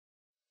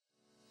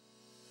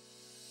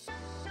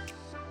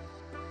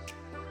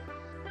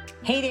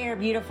Hey there,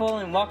 beautiful,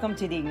 and welcome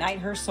to the Ignite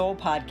Her Soul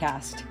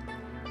podcast.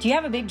 Do you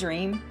have a big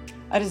dream?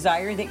 A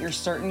desire that you're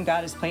certain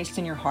God has placed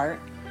in your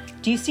heart?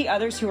 Do you see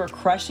others who are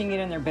crushing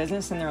it in their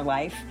business and their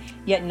life,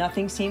 yet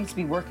nothing seems to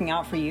be working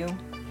out for you?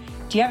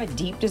 Do you have a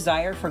deep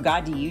desire for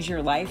God to use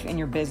your life and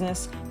your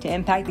business to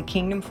impact the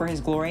kingdom for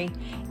His glory,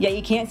 yet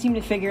you can't seem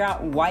to figure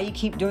out why you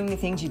keep doing the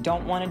things you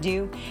don't want to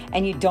do,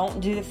 and you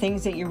don't do the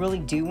things that you really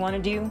do want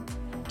to do?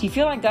 Do you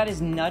feel like God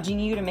is nudging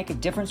you to make a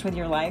difference with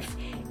your life,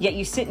 yet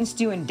you sit and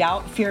stew in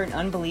doubt, fear, and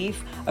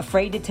unbelief,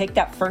 afraid to take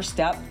that first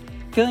step,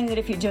 feeling that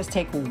if you just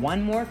take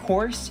one more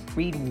course,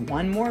 read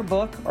one more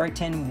book, or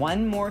attend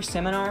one more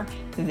seminar,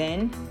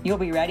 then you'll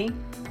be ready?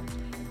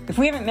 If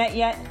we haven't met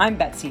yet, I'm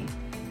Betsy,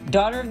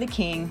 daughter of the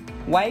King,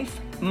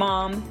 wife,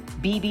 mom,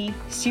 BB,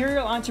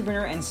 serial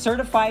entrepreneur, and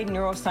certified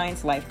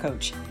neuroscience life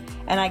coach.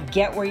 And I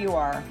get where you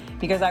are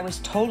because I was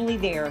totally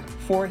there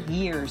for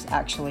years,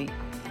 actually.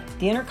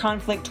 The inner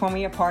conflict tore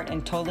me apart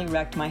and totally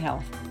wrecked my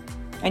health.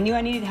 I knew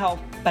I needed help,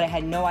 but I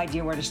had no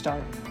idea where to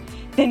start.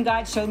 Then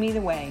God showed me the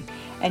way,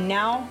 and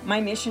now my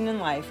mission in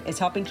life is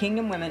helping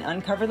kingdom women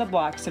uncover the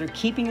blocks that are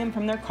keeping them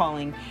from their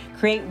calling,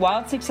 create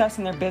wild success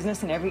in their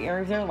business in every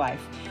area of their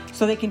life,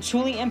 so they can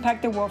truly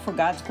impact the world for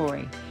God's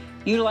glory,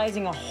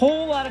 utilizing a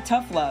whole lot of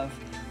tough love,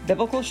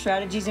 biblical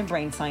strategies, and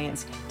brain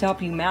science to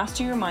help you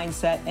master your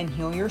mindset and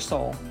heal your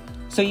soul,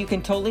 so you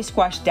can totally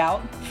squash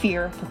doubt,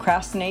 fear,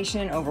 procrastination,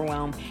 and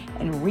overwhelm,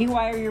 and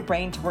rewire your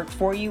brain to work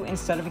for you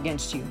instead of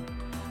against you.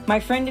 My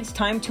friend, it's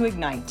time to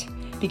ignite,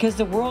 because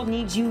the world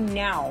needs you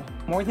now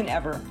more than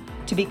ever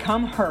to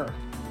become her,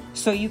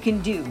 so you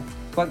can do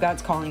what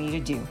God's calling you to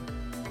do.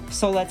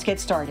 So let's get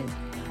started.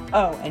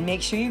 Oh, and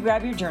make sure you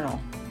grab your journal,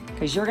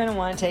 because you're going to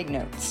want to take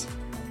notes.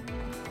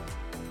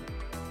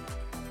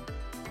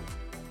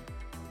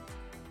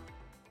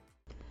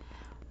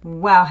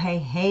 Well,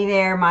 hey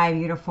there, my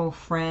beautiful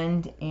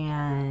friend,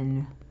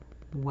 and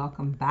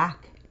welcome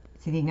back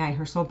to the Ignite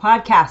Her Soul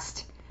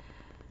podcast.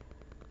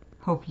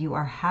 Hope you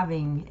are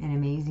having an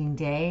amazing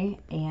day,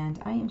 and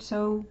I am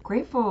so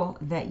grateful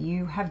that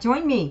you have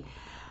joined me.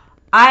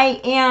 I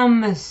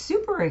am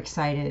super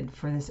excited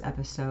for this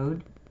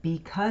episode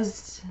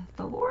because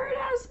the Lord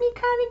has me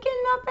kind of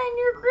getting up in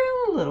your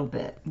grill a little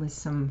bit with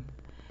some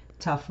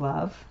tough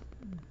love,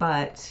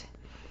 but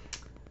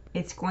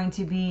it's going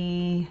to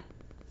be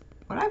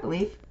what I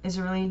believe is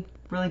a really,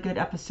 really good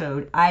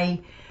episode. I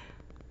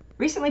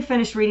recently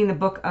finished reading the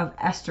book of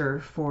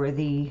Esther for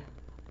the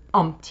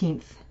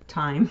umpteenth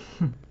time.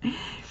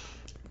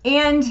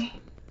 And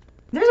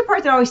there's a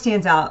part that always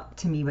stands out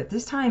to me, but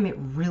this time it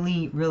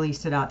really, really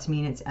stood out to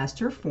me, and it's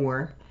Esther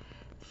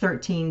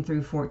 4:13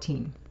 through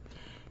 14.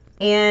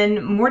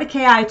 And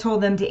Mordecai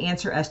told them to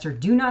answer Esther,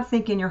 "Do not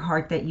think in your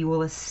heart that you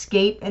will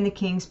escape in the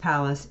king's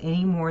palace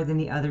any more than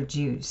the other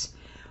Jews.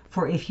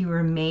 For if you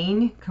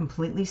remain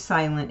completely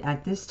silent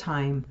at this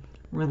time,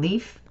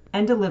 relief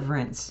and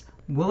deliverance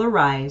will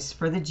arise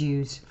for the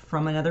Jews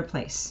from another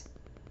place.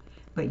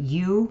 But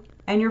you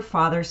and your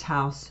father's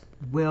house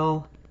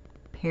will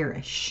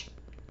perish.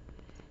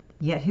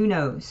 Yet who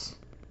knows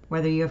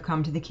whether you have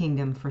come to the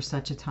kingdom for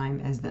such a time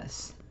as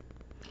this."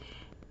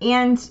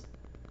 And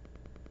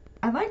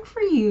I'd like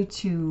for you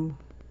to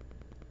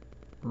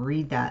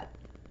read that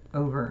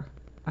over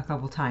a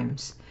couple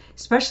times,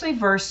 especially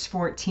verse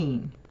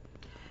 14.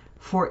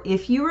 "For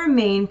if you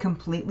remain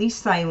completely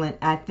silent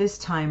at this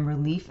time,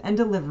 relief and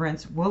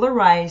deliverance will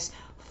arise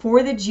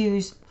for the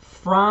Jews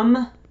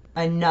from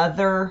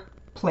another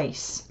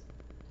place.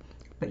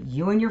 But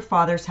you and your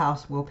father's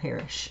house will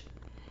perish.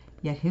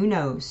 Yet who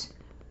knows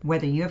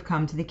whether you have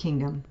come to the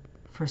kingdom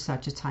for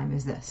such a time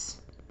as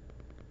this."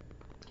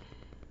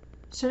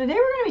 So today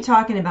we're going to be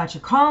talking about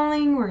your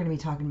calling, we're going to be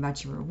talking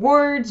about your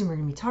rewards, and we're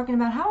going to be talking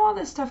about how all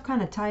this stuff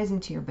kind of ties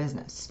into your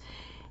business.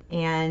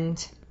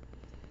 And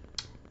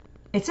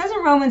it says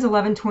in Romans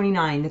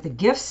 11:29 that the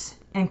gifts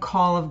and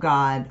call of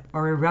God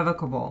are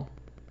irrevocable.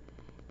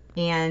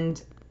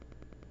 And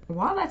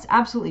while that's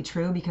absolutely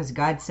true because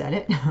God said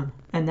it,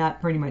 and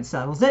that pretty much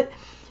settles it,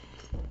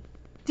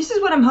 this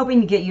is what I'm hoping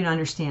to get you to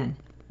understand.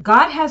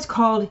 God has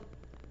called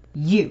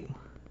you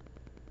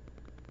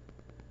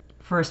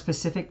for a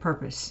specific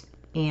purpose,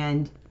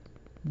 and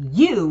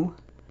you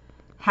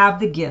have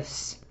the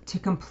gifts to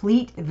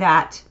complete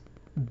that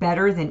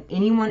better than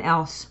anyone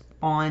else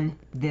on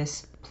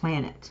this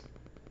planet.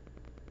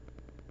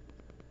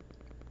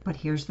 But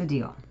here's the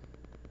deal.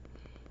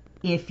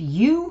 If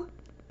you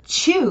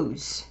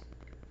choose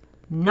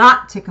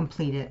not to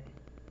complete it,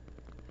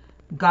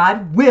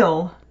 God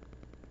will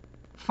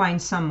find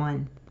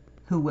someone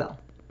who will.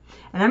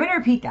 And I'm going to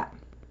repeat that.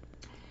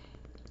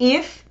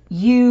 If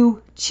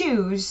you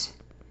choose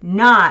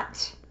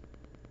not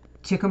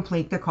to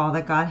complete the call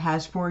that God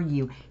has for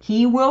you,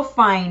 He will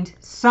find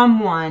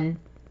someone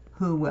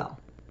who will.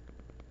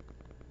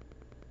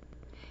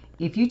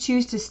 If you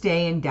choose to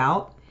stay in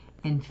doubt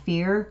and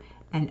fear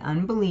and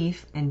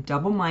unbelief and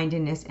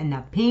double-mindedness and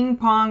the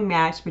ping-pong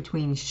match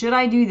between should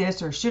I do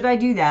this or should I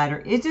do that, or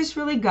is this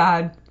really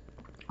God,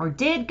 or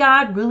did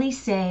God really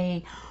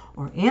say,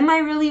 or am I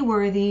really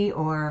worthy,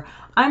 or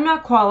I'm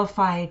not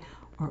qualified,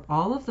 or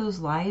all of those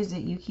lies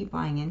that you keep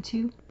buying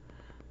into,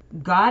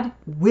 God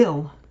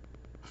will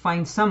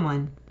find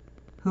someone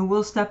who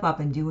will step up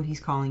and do what he's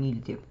calling you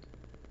to do.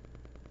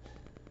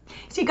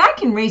 See, God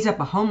can raise up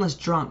a homeless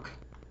drunk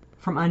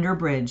from under a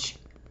bridge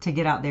to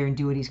get out there and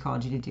do what he's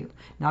called you to do.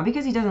 Not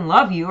because he doesn't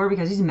love you or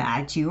because he's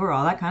mad at you or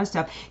all that kind of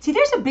stuff. See,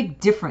 there's a big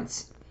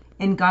difference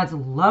in God's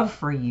love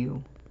for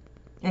you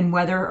and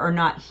whether or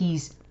not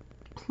he's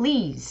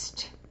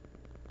pleased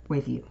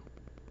with you.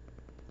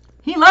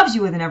 He loves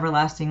you with an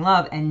everlasting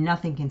love, and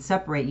nothing can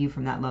separate you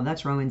from that love.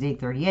 That's Romans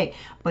 8:38.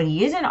 But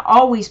he isn't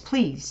always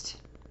pleased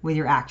with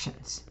your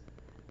actions.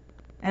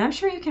 And I'm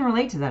sure you can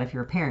relate to that if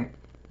you're a parent.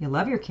 You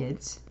love your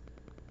kids,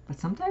 but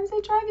sometimes they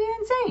drive you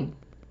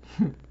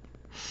insane.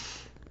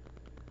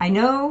 I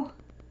know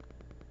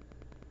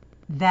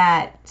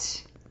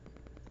that,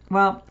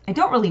 well, I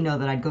don't really know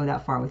that I'd go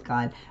that far with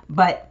God,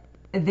 but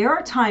there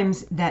are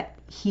times that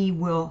he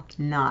will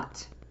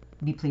not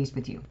be pleased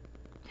with you.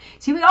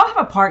 See, we all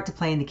have a part to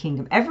play in the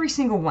kingdom, every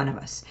single one of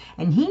us.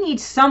 And he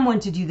needs someone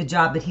to do the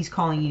job that he's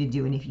calling you to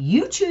do. And if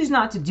you choose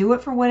not to do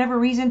it for whatever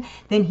reason,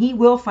 then he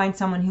will find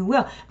someone who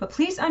will. But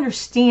please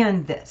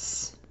understand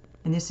this.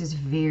 And this is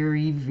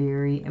very,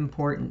 very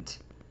important.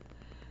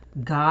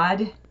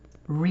 God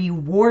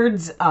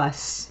rewards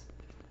us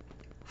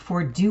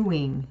for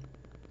doing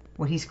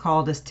what he's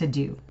called us to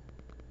do,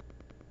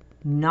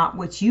 not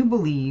what you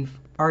believe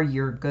are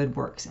your good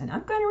works. And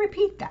I'm going to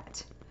repeat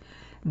that.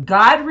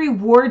 God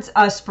rewards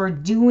us for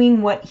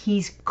doing what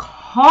he's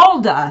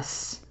called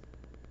us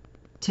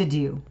to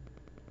do,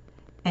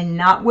 and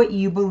not what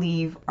you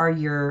believe are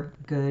your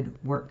good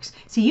works.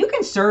 See, you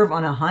can serve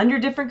on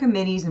 100 different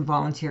committees and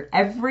volunteer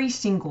every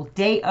single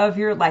day of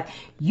your life.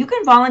 You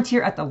can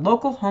volunteer at the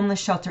local homeless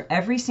shelter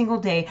every single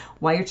day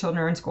while your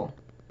children are in school.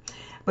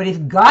 But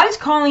if God is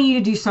calling you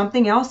to do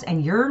something else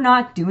and you're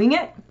not doing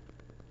it,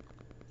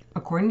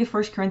 according to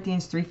 1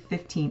 Corinthians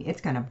 3:15, it's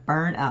going to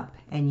burn up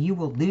and you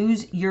will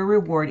lose your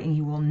reward, and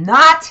you will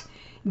not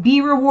be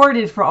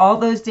rewarded for all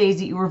those days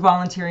that you were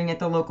volunteering at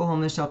the local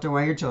homeless shelter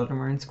while your children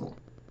were in school.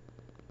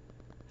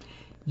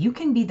 You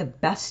can be the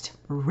best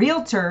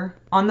realtor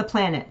on the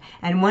planet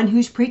and one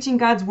who's preaching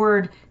God's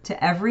word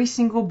to every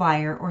single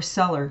buyer or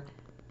seller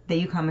that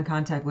you come in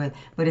contact with.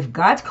 But if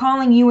God's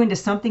calling you into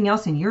something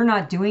else and you're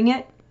not doing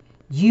it,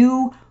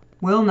 you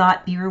will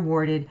not be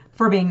rewarded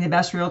for being the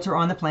best realtor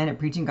on the planet,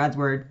 preaching God's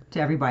word to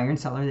every buyer and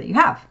seller that you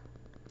have.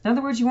 In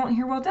other words, you won't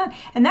hear well done.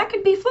 And that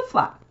could be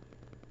flip-flop.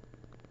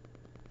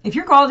 If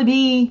you're called to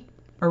be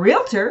a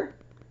realtor,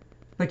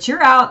 but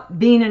you're out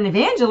being an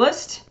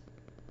evangelist,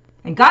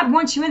 and God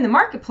wants you in the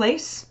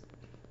marketplace,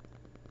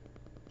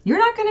 you're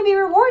not going to be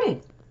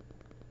rewarded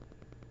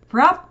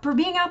for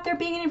being out there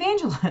being an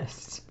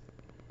evangelist.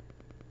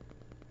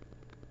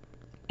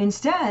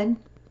 Instead,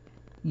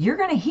 you're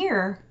going to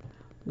hear,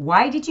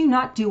 why did you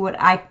not do what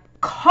I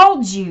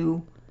called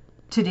you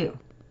to do?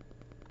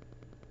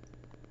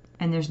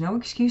 And there's no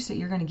excuse that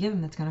you're going to give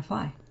him that's going to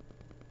fly.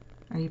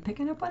 Are you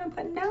picking up what I'm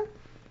putting down?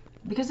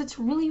 Because it's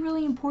really,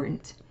 really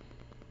important.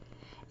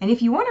 And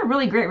if you want a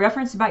really great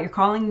reference about your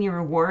calling and your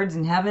rewards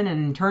in heaven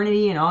and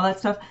eternity and all that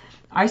stuff,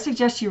 I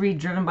suggest you read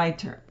Driven by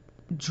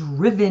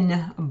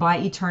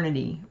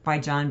Eternity by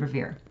John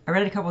Bevere. I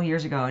read it a couple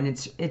years ago, and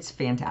it's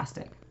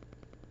fantastic.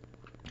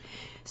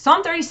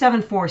 Psalm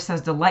 37:4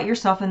 says, delight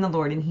yourself in the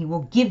Lord, and he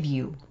will give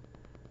you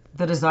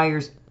the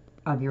desires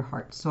of your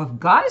heart. So if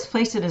God has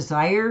placed a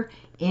desire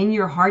in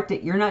your heart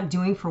that you're not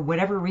doing for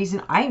whatever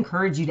reason, I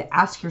encourage you to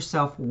ask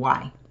yourself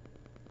why.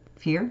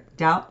 Fear,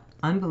 doubt,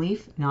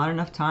 unbelief, not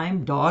enough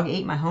time, dog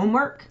ate my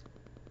homework.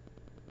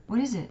 What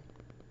is it?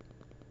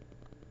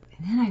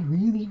 And then I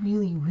really,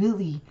 really,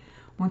 really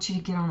want you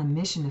to get on a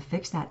mission to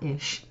fix that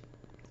ish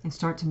and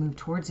start to move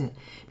towards it.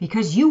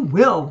 Because you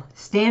will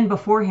stand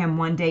before him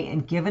one day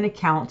and give an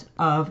account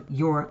of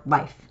your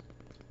life.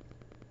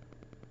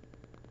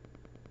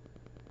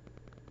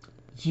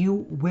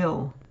 You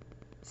will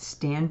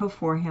stand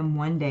before him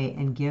one day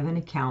and give an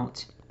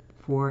account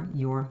for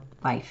your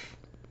life.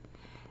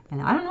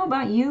 And I don't know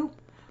about you,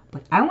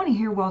 but I want to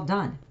hear well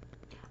done.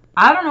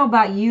 I don't know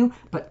about you,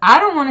 but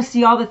I don't want to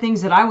see all the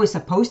things that I was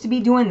supposed to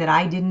be doing that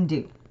I didn't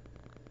do.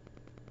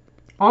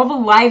 All the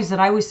lives that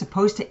I was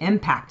supposed to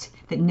impact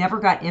that never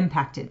got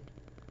impacted.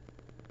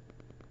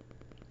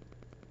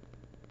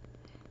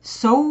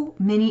 So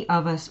many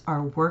of us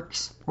are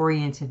works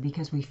oriented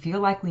because we feel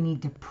like we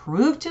need to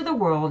prove to the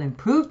world and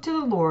prove to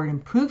the Lord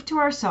and prove to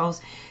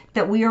ourselves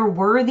that we are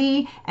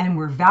worthy and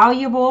we're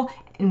valuable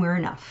and we're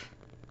enough.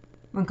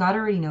 When God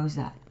already knows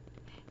that.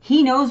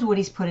 He knows what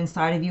he's put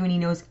inside of you, and he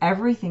knows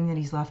everything that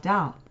he's left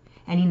out.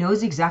 And he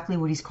knows exactly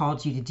what he's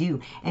called you to do.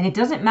 And it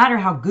doesn't matter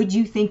how good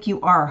you think you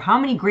are, how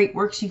many great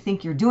works you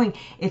think you're doing.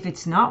 If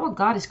it's not what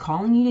God is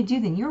calling you to do,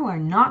 then you are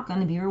not going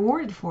to be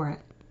rewarded for it.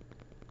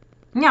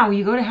 Now, will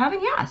you go to heaven?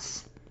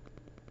 Yes.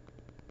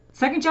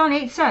 2 John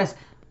 8 says,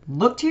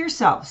 look to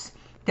yourselves,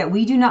 that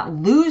we do not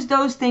lose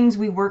those things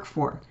we work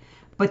for,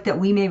 but that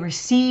we may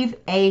receive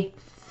a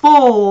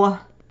full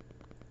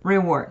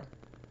reward.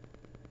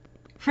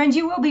 Friends,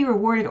 you will be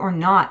rewarded or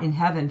not in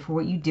heaven for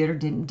what you did or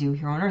didn't do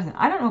here on earth. And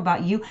I don't know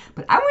about you,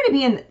 but I want to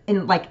be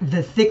in like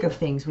the thick of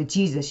things with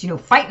Jesus,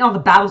 fighting all the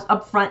battles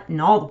up front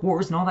and all the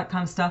wars and all that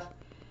kind of stuff.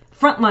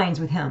 Front lines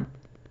with him.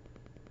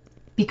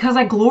 Because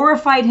I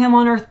glorified him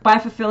on earth by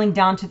fulfilling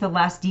down to the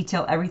last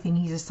detail everything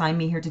he's assigned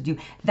me here to do.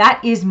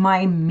 That is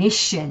my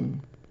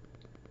mission.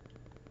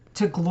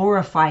 To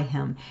glorify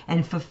him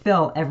and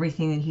fulfill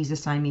everything that he's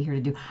assigned me here to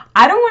do.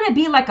 I don't want to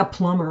be like a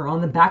plumber on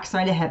the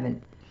backside of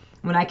heaven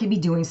when I could be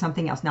doing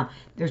something else. Now,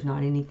 there's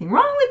not anything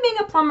wrong with being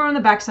a plumber on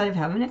the backside of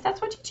heaven if that's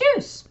what you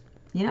choose.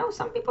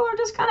 Some people are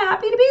just kind of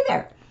happy to be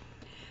there.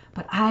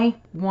 But I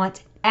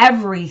want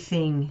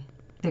everything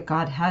that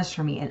God has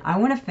for me, and I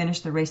want to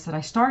finish the race that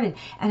I started,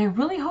 and I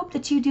really hope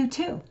that you do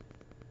too.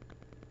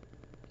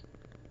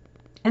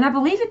 And I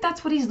believe that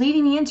that's what he's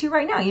leading me into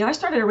right now. I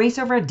started a race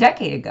over a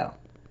decade ago.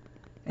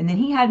 And then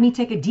he had me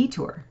take a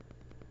detour.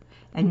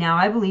 And now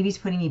I believe he's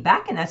putting me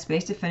back in that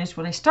space to finish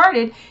what I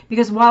started,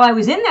 because while I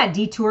was in that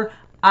detour,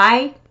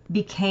 I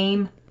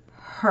became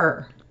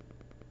her.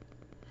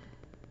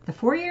 The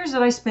 4 years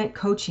that I spent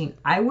coaching,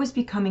 I was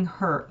becoming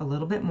her a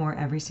little bit more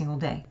every single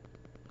day.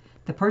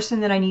 The person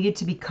that I needed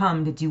to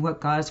become to do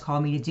what God has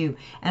called me to do.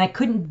 And I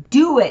couldn't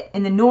do it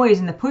in the noise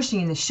and the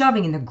pushing and the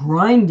shoving and the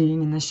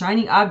grinding and the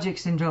shining object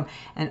syndrome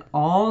and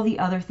all the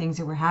other things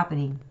that were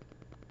happening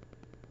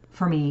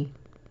for me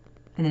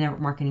in the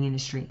network marketing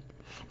industry,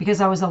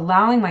 because I was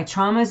allowing my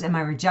traumas and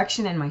my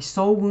rejection and my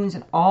soul wounds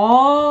and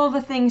all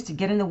the things to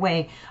get in the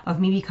way of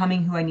me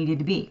becoming who I needed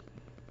to be.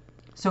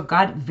 So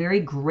God very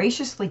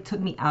graciously took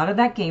me out of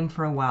that game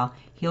for a while,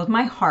 healed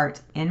my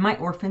heart and my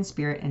orphan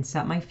spirit, and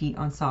set my feet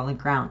on solid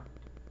ground.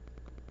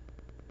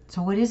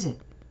 So what is it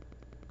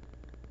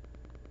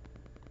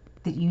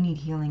that you need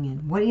healing in?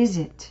 What is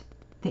it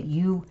that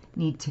you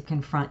need to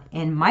confront?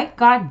 And might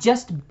God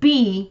just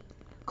be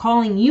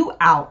calling you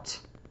out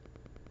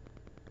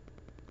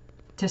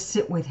to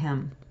sit with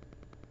him?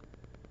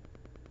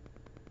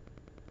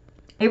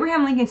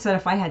 Abraham Lincoln said,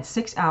 if I had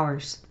 6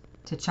 hours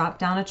to chop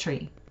down a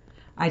tree,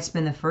 I'd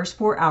spend the first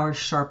 4 hours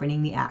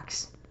sharpening the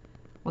axe.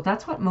 Well,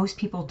 that's what most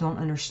people don't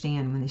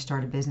understand when they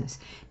start a business.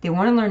 They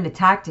want to learn the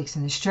tactics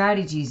and the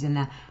strategies and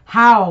the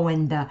how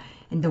and the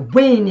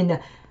when and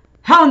the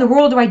how in the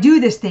world do I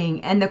do this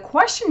thing? And the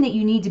question that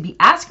you need to be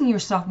asking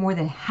yourself more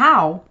than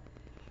how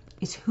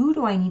is, who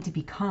do I need to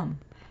become?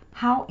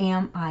 How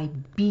am I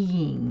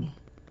being?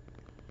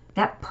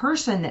 That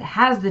person that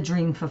has the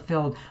dream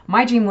fulfilled,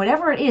 my dream,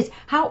 whatever it is,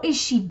 how is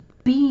she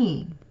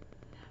being?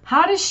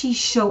 How does she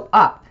show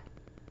up?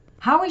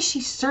 How is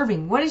she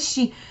serving?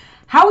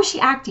 How is she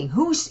acting?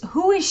 Who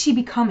is she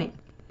becoming?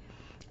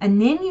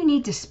 And then you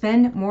need to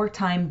spend more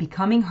time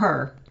becoming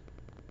her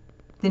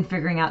than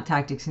figuring out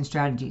tactics and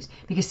strategies.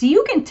 Because see,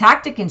 you can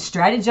tactic and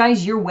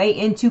strategize your way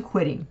into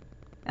quitting.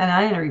 And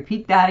I'm going to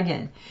repeat that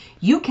again.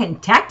 You can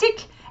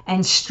tactic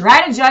and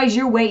strategize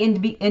your way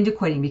into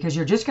quitting, because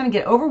you're just going to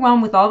get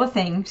overwhelmed with all the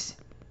things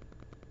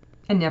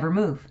and never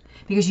move,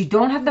 because you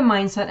don't have the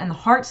mindset and the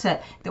heart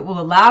set that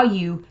will allow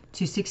you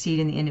to succeed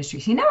in the industry.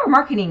 See, network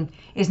marketing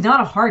is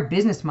not a hard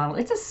business model.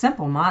 It's a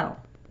simple model.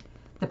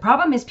 The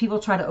problem is people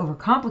try to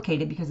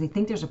overcomplicate it because they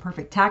think there's a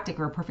perfect tactic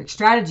or a perfect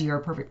strategy or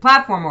a perfect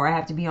platform, or I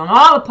have to be on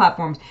all the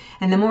platforms.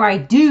 And the more I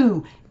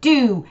do,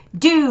 the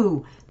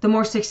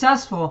more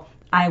successful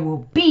I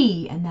will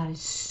be. And that is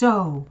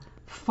so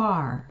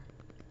far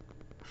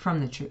from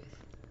the truth.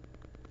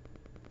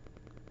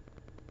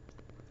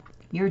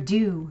 Your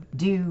do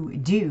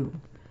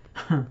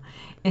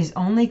is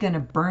only going to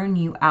burn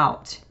you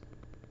out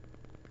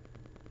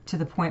to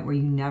the point where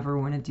you never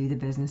want to do the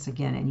business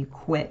again and you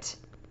quit.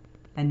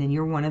 And then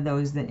you're one of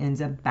those that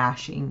ends up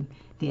bashing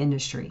the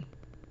industry.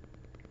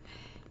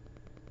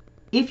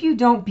 If you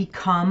don't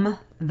become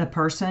the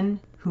person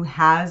who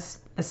has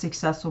a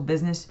successful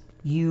business,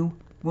 you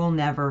will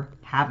never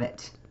have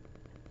it.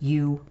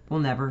 You will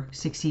never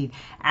succeed.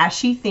 As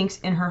she thinks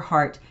in her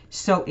heart,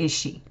 so is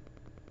she.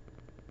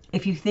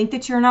 If you think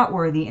that you're not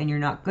worthy and you're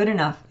not good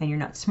enough and you're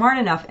not smart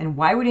enough, and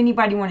why would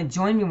anybody want to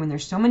join me when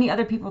there's so many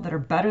other people that are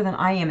better than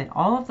I am at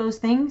all of those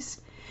things,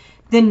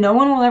 then no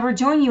one will ever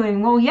join you.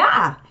 And well,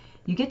 yeah,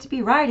 you get to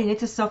be right and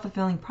it's a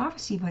self-fulfilling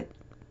prophecy, but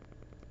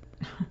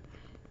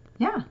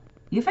yeah,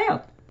 you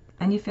failed,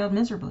 and you failed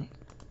miserably.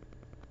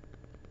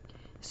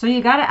 So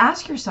you got to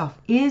ask yourself,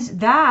 is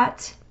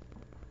that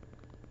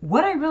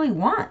what I really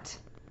want?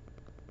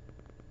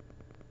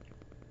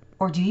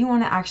 Or do you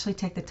want to actually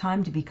take the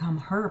time to become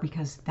her?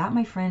 Because that,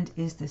 my friend,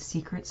 is the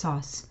secret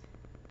sauce.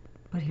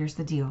 But here's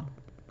the deal.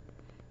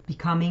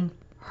 Becoming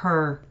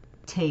her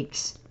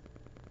takes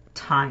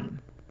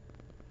time.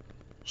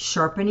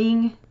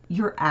 Sharpening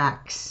your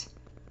axe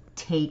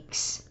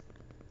takes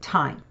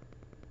time.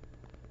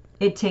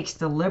 It takes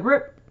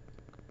deliberate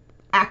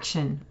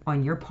action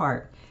on your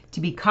part to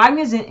be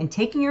cognizant and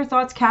taking your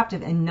thoughts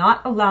captive and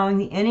not allowing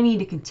the enemy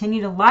to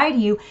continue to lie to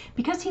you,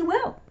 because he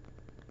will.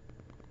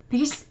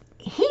 Because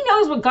he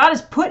knows what God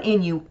has put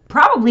in you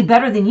probably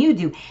better than you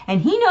do.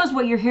 And he knows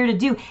what you're here to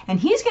do. And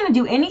he's going to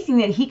do anything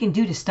that he can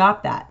do to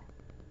stop that.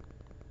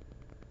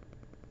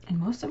 And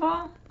most of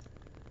all,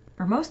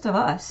 for most of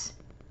us,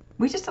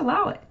 we just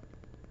allow it.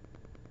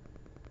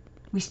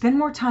 We spend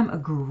more time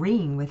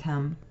agreeing with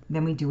him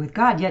than we do with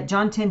God. Yet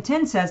John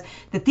 10:10 says,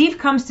 the thief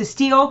comes to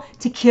steal,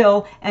 to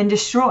kill, and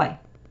destroy.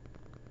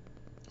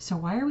 So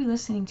why are we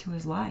listening to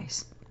his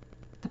lies?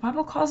 The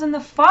Bible calls him the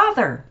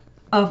father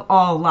of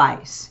all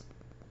lies.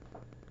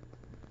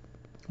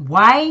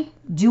 Why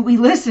do we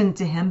listen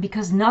to him?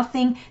 Because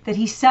nothing that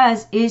he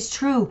says is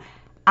true.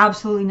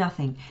 Absolutely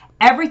nothing.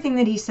 Everything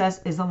that he says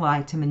is a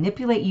lie to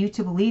manipulate you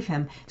to believe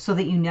him so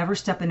that you never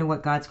step into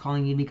what God's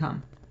calling you to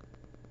become.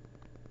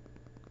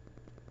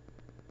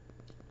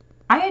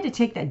 I had to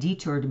take that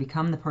detour to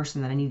become the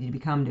person that I needed to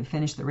become to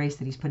finish the race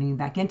that he's putting me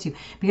back into,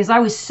 because I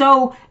was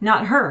so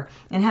not her.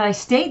 And had I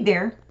stayed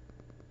there,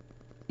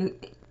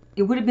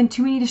 it would have been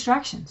too many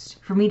distractions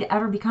for me to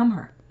ever become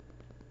her.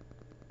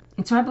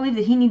 And so I believe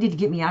that he needed to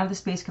get me out of the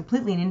space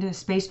completely and into a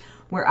space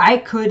where I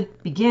could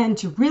begin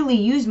to really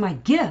use my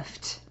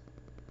gift.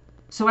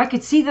 So I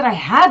could see that I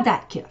had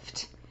that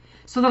gift.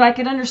 So that I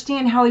could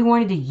understand how he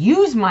wanted to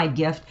use my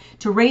gift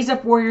to raise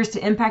up warriors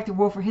to impact the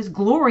world for his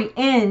glory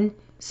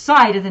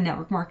inside of the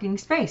network marketing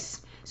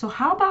space. So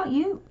how about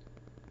you?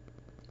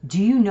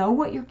 Do you know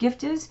what your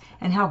gift is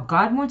and how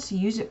God wants to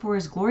use it for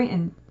his glory?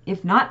 And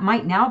if not,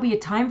 might now be a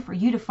time for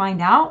you to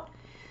find out,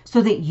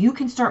 so that you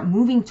can start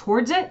moving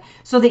towards it,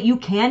 so that you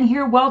can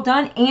hear well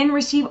done and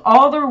receive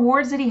all the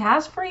rewards that he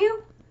has for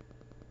you?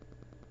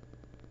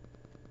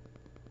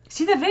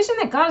 See, the vision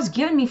that God has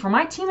given me for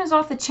my team is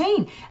off the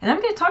chain. And I'm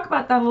going to talk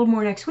about that a little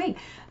more next week.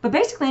 But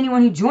basically,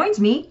 anyone who joins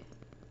me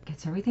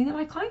gets everything that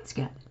my clients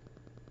get.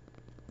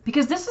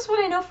 Because this is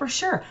what I know for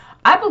sure.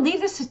 I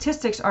believe the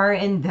statistics are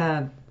in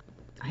the,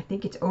 I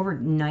think it's over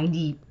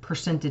 90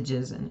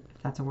 percentages, and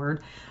if that's a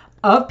word,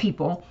 of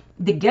people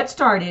that get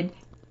started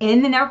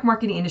in the network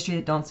marketing industry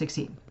that don't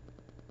succeed.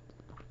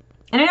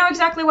 And I know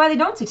exactly why they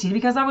don't succeed,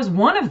 because I was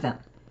one of them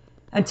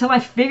until I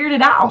figured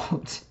it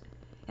out.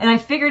 And I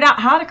figured out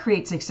how to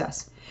create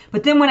success.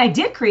 But then when I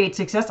did create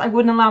success, I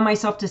wouldn't allow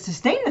myself to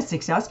sustain the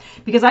success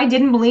because I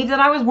didn't believe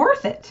that I was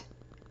worth it.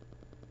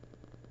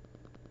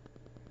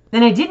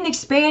 Then I didn't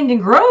expand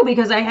and grow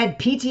because I had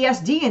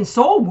PTSD and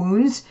soul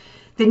wounds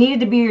that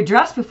needed to be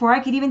addressed before I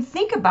could even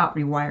think about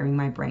rewiring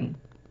my brain.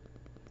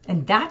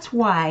 And that's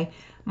why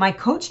my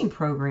coaching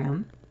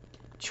program,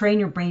 Train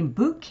Your Brain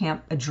Boot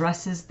Camp,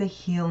 addresses the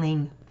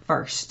healing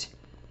first.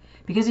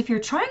 Because if you're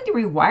trying to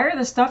rewire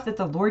the stuff that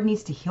the Lord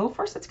needs to heal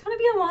first, it's going to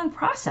be a long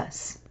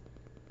process.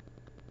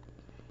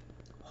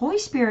 Holy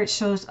Spirit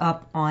shows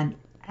up on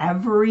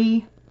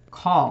every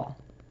call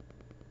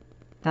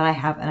that I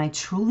have, and I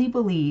truly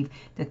believe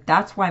that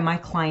that's why my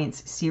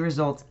clients see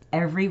results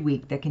every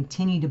week that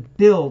continue to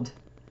build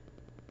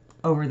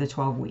over the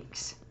 12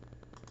 weeks.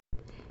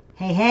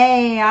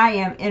 Hey, I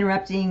am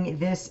interrupting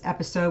this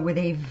episode with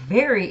a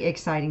very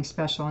exciting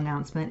special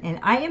announcement, and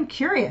I am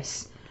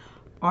curious.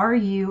 Are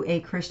you a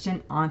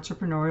Christian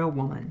entrepreneurial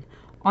woman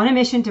on a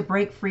mission to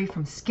break free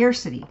from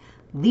scarcity,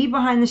 leave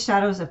behind the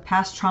shadows of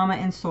past trauma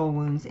and soul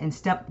wounds, and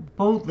step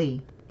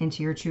boldly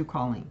into your true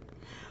calling?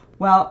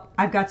 Well,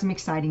 I've got some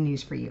exciting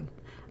news for you.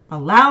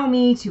 Allow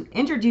me to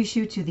introduce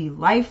you to the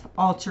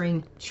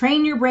life-altering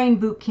Train Your Brain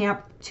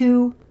Bootcamp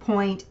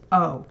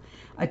 2.0,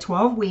 a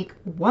 12-week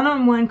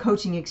one-on-one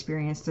coaching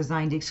experience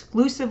designed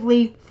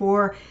exclusively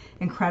for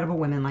incredible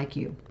women like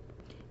you.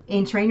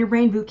 In Train Your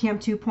Brain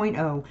Bootcamp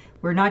 2.0,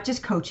 we're not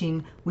just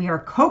coaching, we are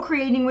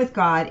co-creating with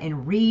God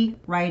and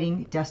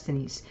rewriting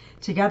destinies.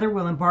 Together,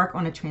 we'll embark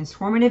on a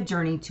transformative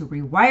journey to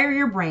rewire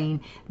your brain,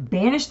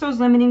 banish those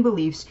limiting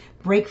beliefs,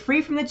 break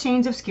free from the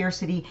chains of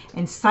scarcity,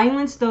 and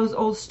silence those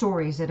old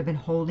stories that have been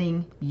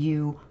holding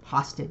you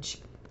hostage.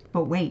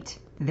 But wait,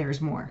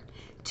 there's more.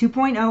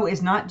 2.0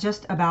 is not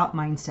just about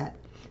mindset.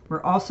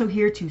 We're also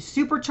here to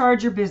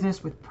supercharge your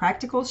business with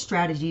practical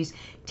strategies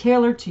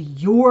tailored to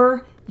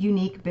your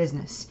unique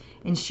business,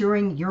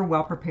 ensuring you're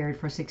well prepared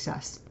for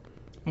success.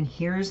 And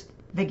here's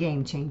the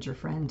game changer,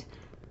 friend: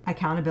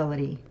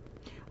 accountability.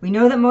 We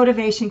know that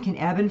motivation can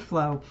ebb and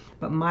flow,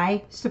 but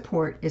my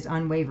support is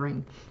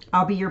unwavering.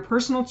 I'll be your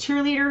personal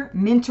cheerleader,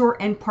 mentor,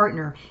 and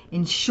partner,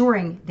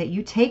 ensuring that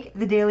you take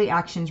the daily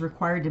actions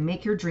required to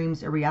make your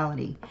dreams a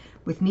reality.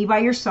 With me by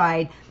your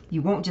side,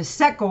 you won't just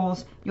set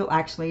goals, you'll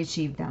actually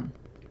achieve them.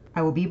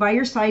 I will be by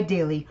your side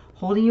daily,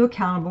 holding you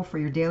accountable for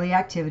your daily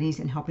activities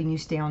and helping you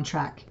stay on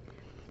track.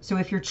 So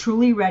if you're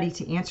truly ready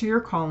to answer your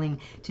calling,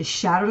 to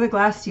shatter the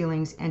glass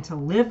ceilings, and to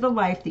live the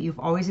life that you've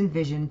always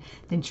envisioned,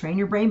 then Train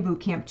Your Brain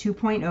Bootcamp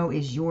 2.0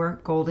 is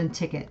your golden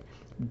ticket.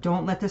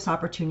 Don't let this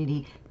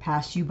opportunity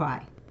pass you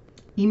by.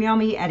 Email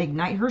me at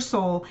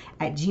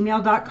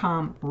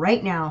ignitehersoul@gmail.com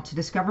right now to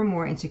discover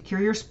more and secure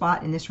your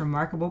spot in this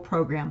remarkable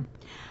program.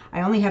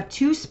 I only have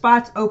 2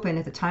 spots open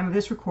at the time of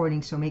this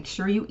recording, so make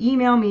sure you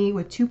email me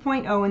with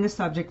 2.0 in the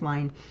subject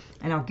line,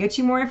 and I'll get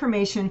you more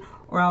information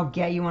or I'll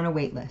get you on a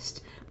wait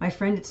list. My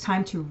friend, it's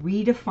time to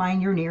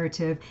redefine your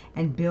narrative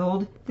and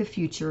build the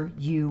future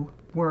you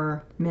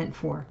were meant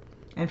for.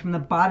 And from the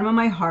bottom of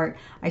my heart,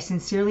 I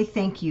sincerely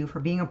thank you for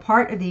being a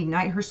part of the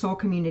Ignite Her Soul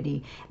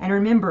community. And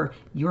remember,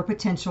 your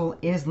potential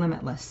is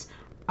limitless.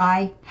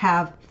 I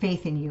have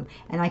faith in you,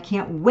 and I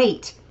can't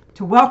wait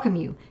to welcome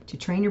you to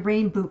Train Your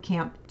Brain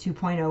Bootcamp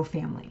 2.0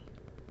 family.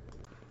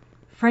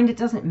 Friend, it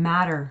doesn't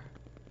matter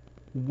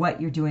what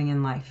you're doing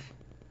in life.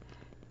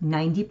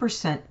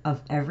 90%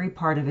 of every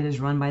part of it is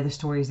run by the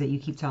stories that you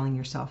keep telling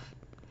yourself.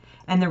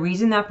 And the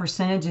reason that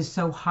percentage is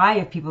so high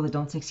of people that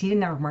don't succeed in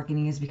network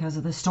marketing is because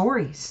of the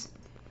stories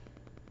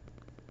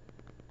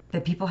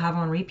that people have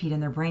on repeat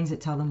in their brains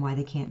that tell them why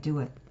they can't do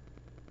it.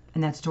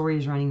 And that story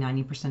is running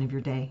 90% of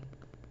your day.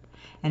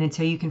 And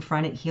until you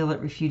confront it, heal it,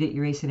 refute it,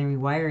 erase it, and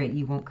rewire it,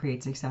 you won't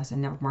create success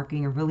in network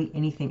marketing or really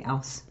anything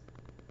else.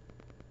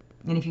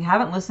 And if you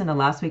haven't listened to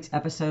last week's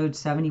episode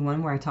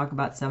 71, where I talk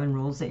about 7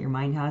 rules that your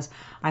mind has,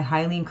 I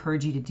highly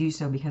encourage you to do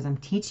so, because I'm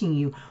teaching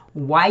you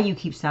why you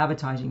keep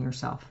sabotaging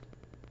yourself.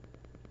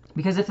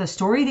 Because if the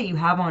story that you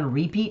have on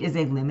repeat is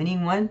a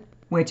limiting one,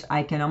 which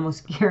I can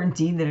almost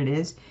guarantee that it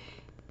is,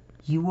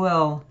 you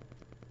will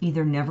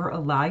either never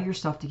allow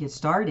yourself to get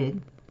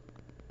started,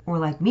 or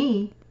like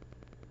me,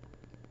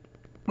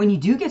 when you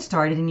do get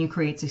started and you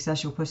create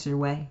success, you'll push it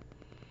away.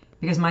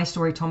 Because my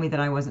story told me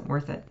that I wasn't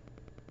worth it.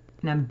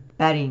 And I'm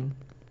betting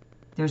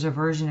there's a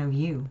version of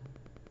you,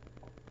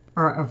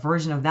 or a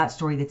version of that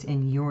story that's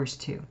in yours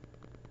too.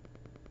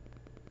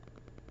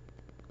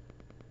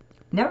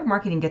 Network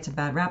marketing gets a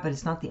bad rap, but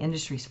it's not the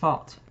industry's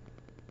fault.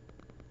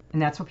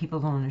 And that's what people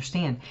don't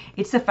understand.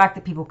 It's the fact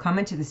that people come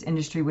into this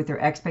industry with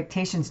their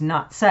expectations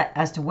not set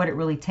as to what it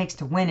really takes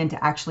to win and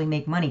to actually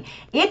make money.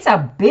 It's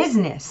a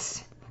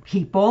business,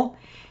 people.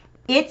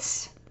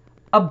 It's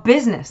a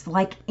business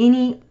like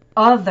any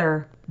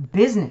other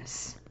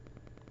business.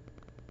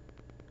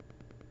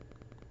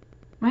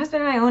 My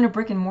husband and I own a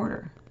brick and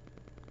mortar.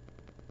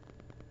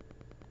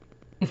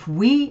 If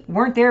we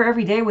weren't there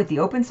every day with the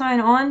open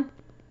sign on,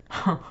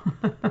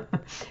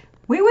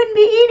 we wouldn't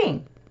be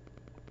eating.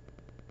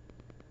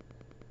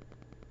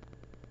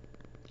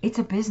 It's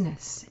a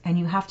business, and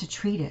you have to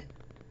treat it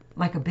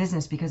like a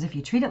business, because if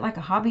you treat it like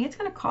a hobby, it's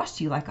going to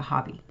cost you like a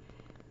hobby.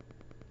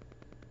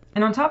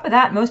 And on top of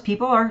that, most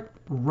people are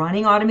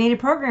running automated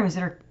programs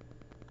that are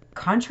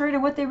contrary to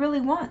what they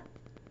really want.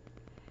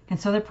 And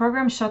so their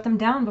programs shut them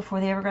down before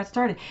they ever got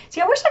started.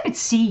 See, I wish I could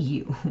see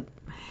you,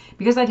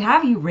 because I'd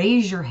have you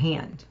raise your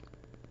hand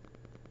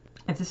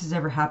if this has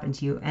ever happened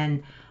to you.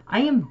 And I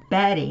am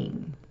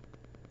betting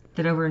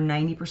that over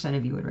 90%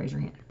 of you would raise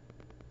your hand.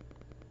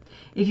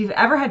 If you've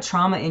ever had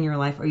trauma in your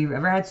life, or you've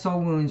ever had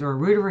soul wounds, or a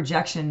root of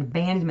rejection,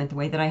 abandonment, the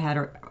way that I had,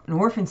 or an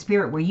orphan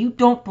spirit where you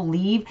don't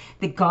believe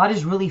that God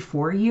is really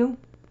for you,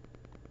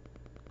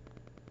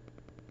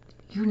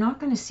 you're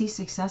not going to see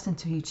success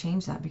until you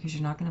change that, because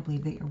you're not going to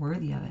believe that you're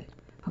worthy of it.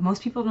 But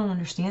most people don't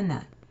understand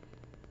that.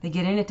 They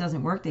get in, it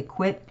doesn't work, they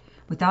quit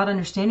without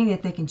understanding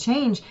that they can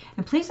change.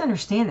 And please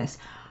understand this.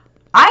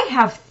 I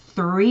have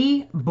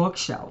 3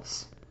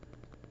 bookshelves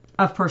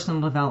of personal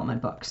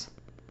development books.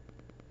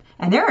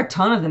 And there are a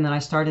ton of them that I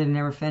started and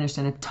never finished,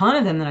 and a ton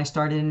of them that I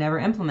started and never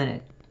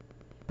implemented.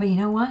 But you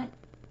know what?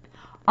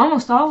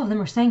 Almost all of them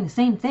are saying the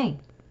same thing.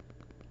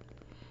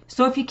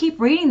 So if you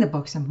keep reading the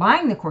books and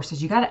buying the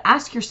courses, you got to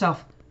ask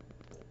yourself,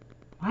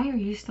 why are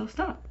you still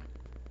stuck?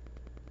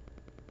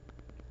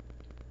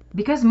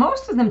 Because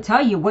most of them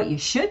tell you what you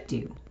should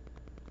do,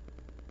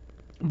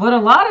 but a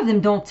lot of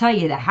them don't tell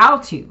you the how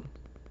to.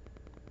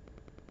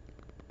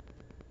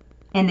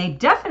 And they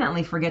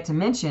definitely forget to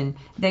mention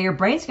that your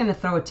brain's going to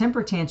throw a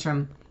temper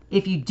tantrum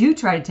if you do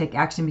try to take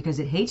action, because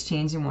it hates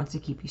change and wants to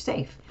keep you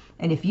safe.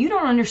 And if you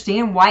don't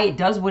understand why it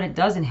does what it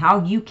does and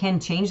how you can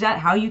change that,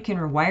 how you can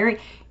rewire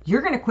it,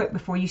 you're going to quit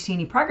before you see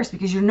any progress,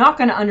 because you're not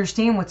going to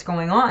understand what's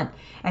going on.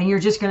 And you're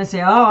just going to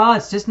say, oh, well,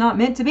 it's just not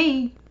meant to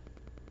be.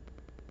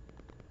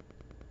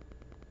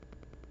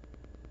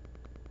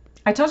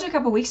 I told you a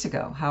couple weeks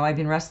ago how I've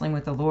been wrestling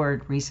with the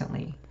Lord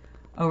recently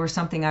over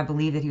something I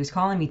believe that he was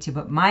calling me to,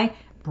 but my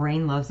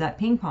brain loves that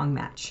ping pong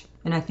match.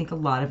 And I think a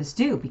lot of us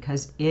do,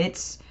 because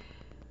it's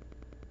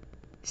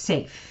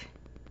safe.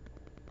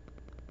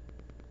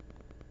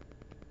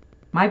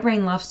 My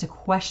brain loves to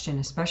question,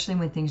 especially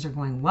when things are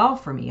going well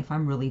for me, if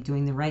I'm really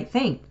doing the right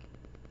thing,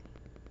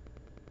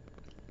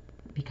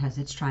 because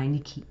it's trying to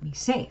keep me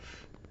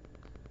safe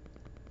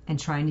and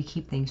trying to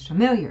keep things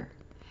familiar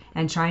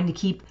and trying to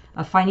keep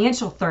a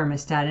financial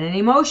thermostat and an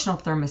emotional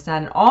thermostat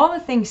and all the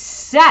things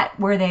set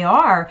where they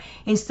are,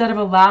 instead of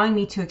allowing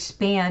me to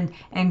expand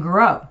and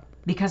grow,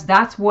 because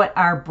that's what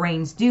our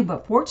brains do.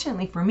 But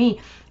fortunately for me,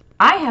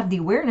 I have the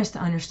awareness to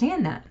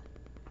understand that.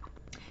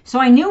 So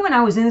I knew when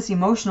I was in this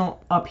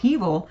emotional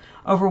upheaval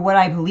over what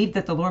I believed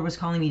that the Lord was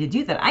calling me to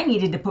do, that I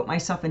needed to put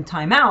myself in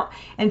timeout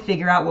and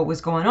figure out what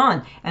was going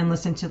on and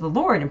listen to the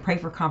Lord and pray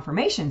for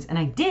confirmations. And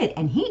I did,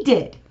 and he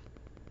did.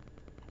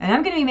 And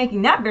I'm going to be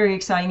making that very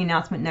exciting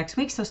announcement next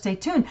week, so stay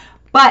tuned.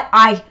 But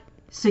I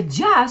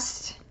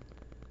suggest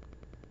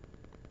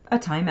a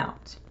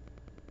timeout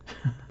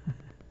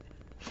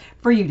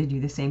for you to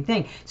do the same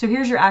thing. So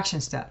here's your action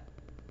step.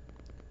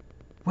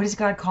 What is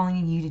God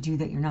calling you to do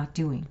that you're not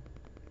doing?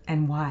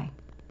 And why?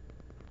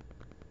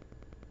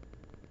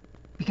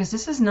 Because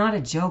this is not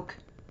a joke,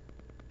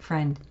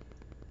 friend.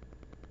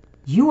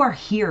 You are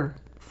here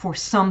for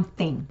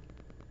something.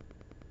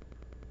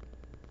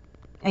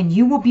 And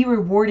you will be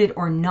rewarded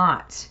or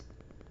not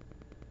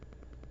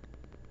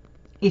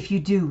if you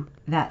do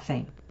that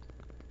thing.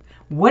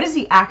 What is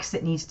the axe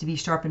that needs to be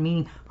sharpened?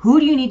 Meaning, who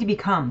do you need to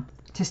become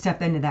to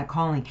step into that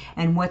calling?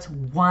 And what's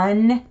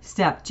one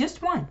step, just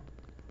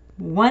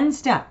one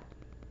step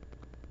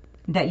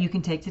that you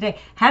can take today?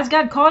 Has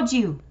God called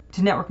you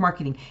to network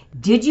marketing?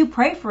 Did you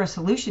pray for a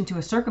solution to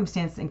a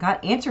circumstance and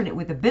God answered it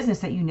with a business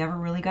that you never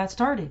really got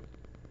started?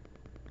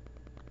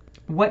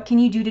 What can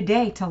you do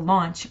today to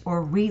launch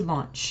or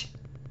relaunch?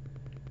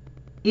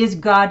 Is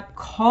God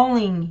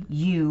calling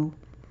you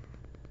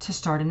to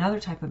start another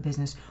type of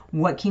business?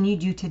 What can you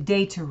do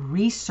today to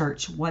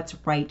research what's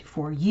right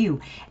for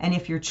you? And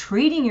if you're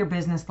treating your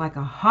business like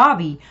a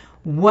hobby,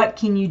 what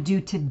can you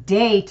do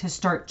today to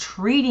start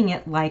treating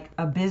it like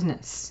a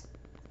business?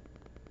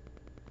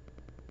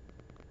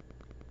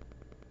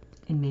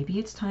 And maybe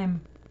it's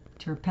time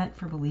to repent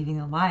for believing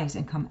the lies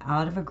and come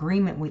out of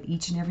agreement with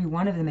each and every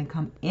one of them and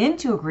come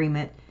into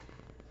agreement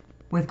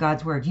with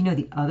God's word. You know,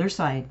 the other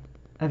side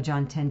of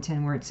John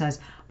 10:10, where it says,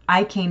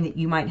 I came that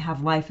you might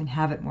have life and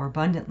have it more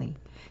abundantly.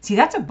 See,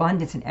 that's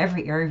abundance in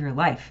every area of your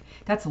life.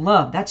 That's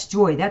love, that's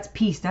joy, that's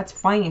peace, that's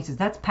finances,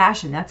 that's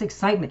passion, that's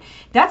excitement.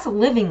 That's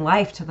living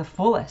life to the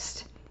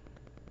fullest.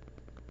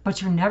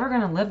 But you're never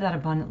going to live that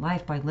abundant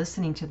life by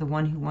listening to the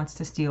one who wants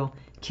to steal,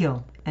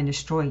 kill, and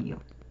destroy you.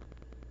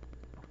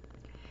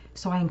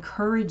 So I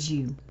encourage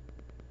you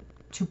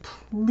to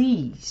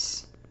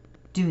please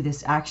do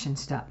this action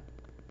step.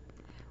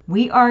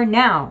 We are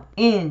now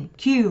in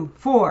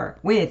Q4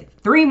 with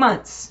 3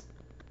 months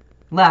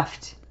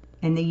left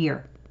in the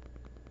year.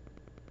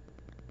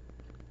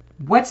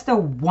 What's the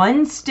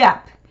one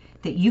step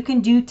that you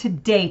can do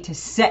today to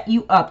set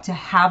you up to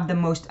have the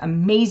most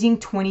amazing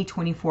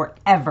 2024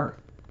 ever?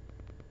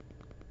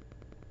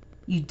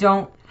 You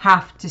don't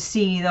have to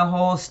see the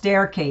whole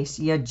staircase.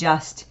 You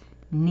just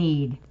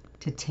need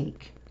to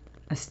take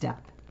a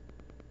step.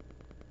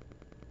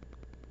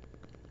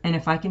 And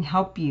if I can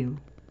help you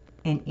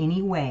in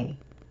any way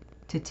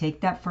to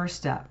take that first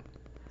step,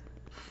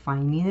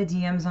 find me in the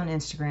DMs on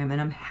Instagram,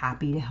 and I'm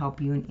happy to help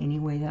you in any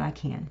way that I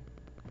can.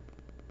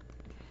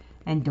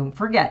 And don't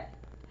forget,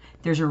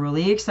 there's a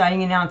really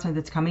exciting announcement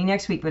that's coming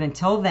next week. But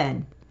until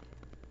then,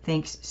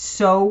 thanks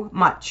so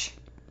much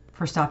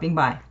for stopping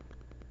by,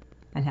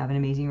 and have an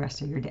amazing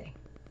rest of your day.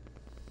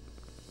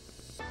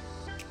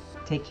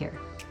 Take care.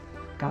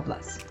 God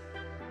bless.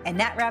 And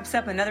that wraps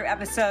up another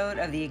episode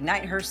of the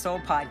Ignite Her Soul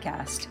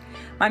podcast.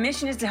 My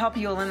mission is to help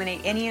you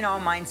eliminate any and all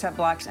mindset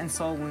blocks and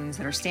soul wounds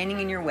that are standing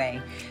in your way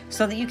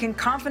so that you can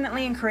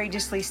confidently and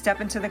courageously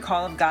step into the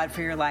call of God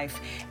for your life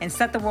and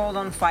set the world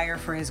on fire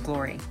for His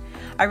glory.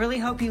 I really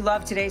hope you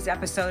loved today's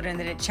episode and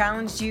that it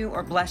challenged you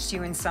or blessed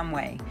you in some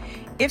way.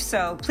 If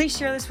so, please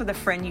share this with a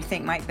friend you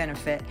think might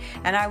benefit,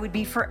 and I would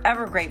be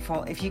forever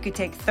grateful if you could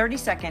take 30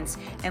 seconds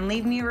and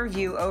leave me a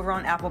review over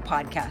on Apple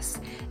Podcasts.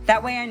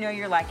 That way I know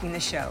you're liking the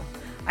show.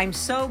 I'm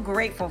so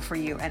grateful for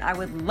you, and I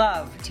would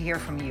love to hear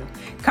from you.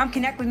 Come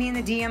connect with me in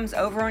the DMs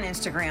over on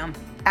Instagram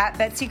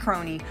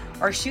 @BetsyCroney,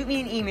 or shoot me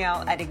an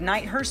email at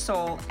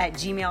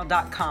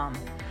ignitehersoul@gmail.com.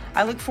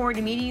 I look forward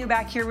to meeting you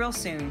back here real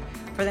soon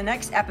for the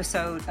next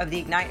episode of the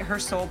Ignite Her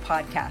Soul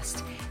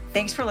podcast.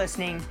 Thanks for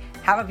listening.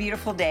 Have a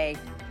beautiful day,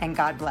 and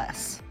God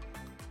bless.